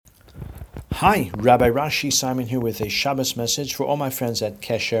Hi, Rabbi Simon here with a Shabbos message for all my friends at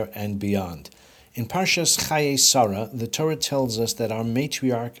Kesher and beyond. In Parshas Chayei Sara, the Torah tells us that our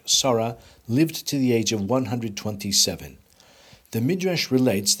matriarch Sara lived to the age of 127. The Midrash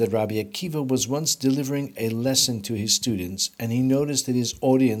relates that Rabbi Akiva was once delivering a lesson to his students, and he noticed that his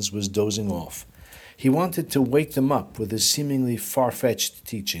audience was dozing off. He wanted to wake them up with a seemingly far-fetched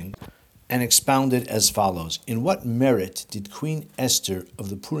teaching, and expounded as follows. In what merit did Queen Esther of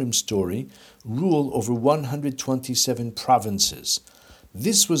the Purim story rule over 127 provinces?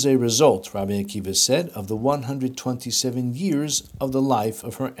 This was a result, Rabbi Akiva said, of the 127 years of the life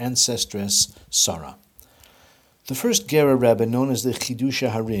of her ancestress Sarah. The first Gera Rebbe, known as the Chidush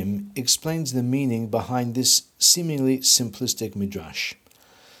Harim, explains the meaning behind this seemingly simplistic midrash.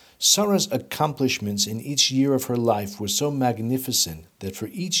 Sarah's accomplishments in each year of her life were so magnificent that for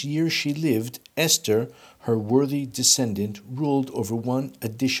each year she lived, Esther, her worthy descendant, ruled over one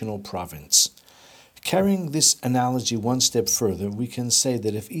additional province. Carrying this analogy one step further, we can say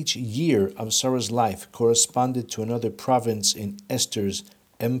that if each year of Sarah's life corresponded to another province in Esther's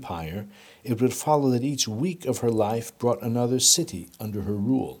empire, it would follow that each week of her life brought another city under her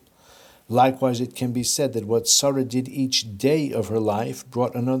rule. Likewise, it can be said that what Sarah did each day of her life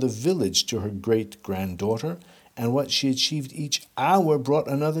brought another village to her great-granddaughter, and what she achieved each hour brought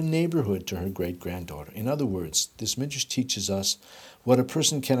another neighborhood to her great-granddaughter. In other words, this midrash teaches us what a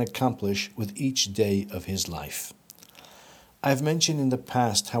person can accomplish with each day of his life. I've mentioned in the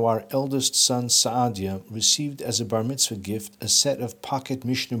past how our eldest son Saadia received as a bar mitzvah gift a set of pocket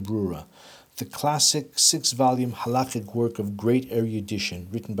Mishnah Brura, the classic 6-volume halachic work of great erudition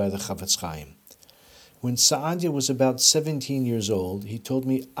written by the Chafetz Chaim. When Saadia was about 17 years old, he told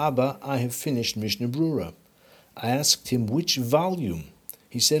me, "Abba, I have finished Mishnah Brura." I asked him, "Which volume?"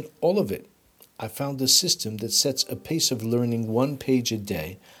 He said, "All of it. I found a system that sets a pace of learning 1 page a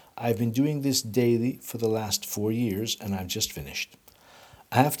day. I've been doing this daily for the last 4 years, and I've just finished."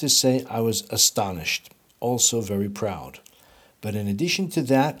 I have to say I was astonished, also very proud. But in addition to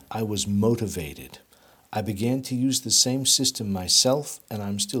that, I was motivated. I began to use the same system myself, and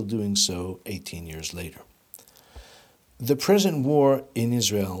I'm still doing so 18 years later. The present war in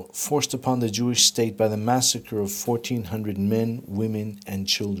Israel, forced upon the Jewish state by the massacre of 1,400 men, women, and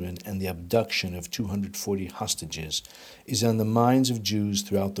children, and the abduction of 240 hostages, is on the minds of Jews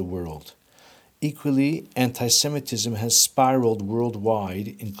throughout the world. Equally, anti-Semitism has spiraled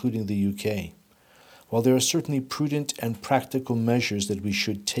worldwide, including the UK. While there are certainly prudent and practical measures that we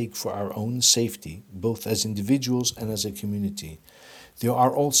should take for our own safety, both as individuals and as a community, there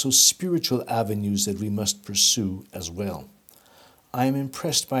are also spiritual avenues that we must pursue as well. I am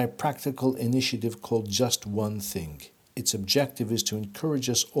impressed by a practical initiative called Just One Thing. Its objective is to encourage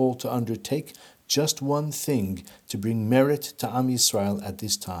us all to undertake just one thing to bring merit to Am Yisrael at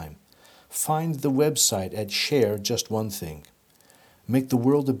this time. Find the website at Share Just One Thing. Make the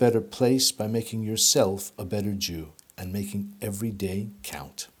world a better place by making yourself a better Jew and making every day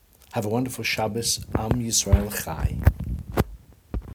count. Have a wonderful Shabbos. Am Yisrael Chai.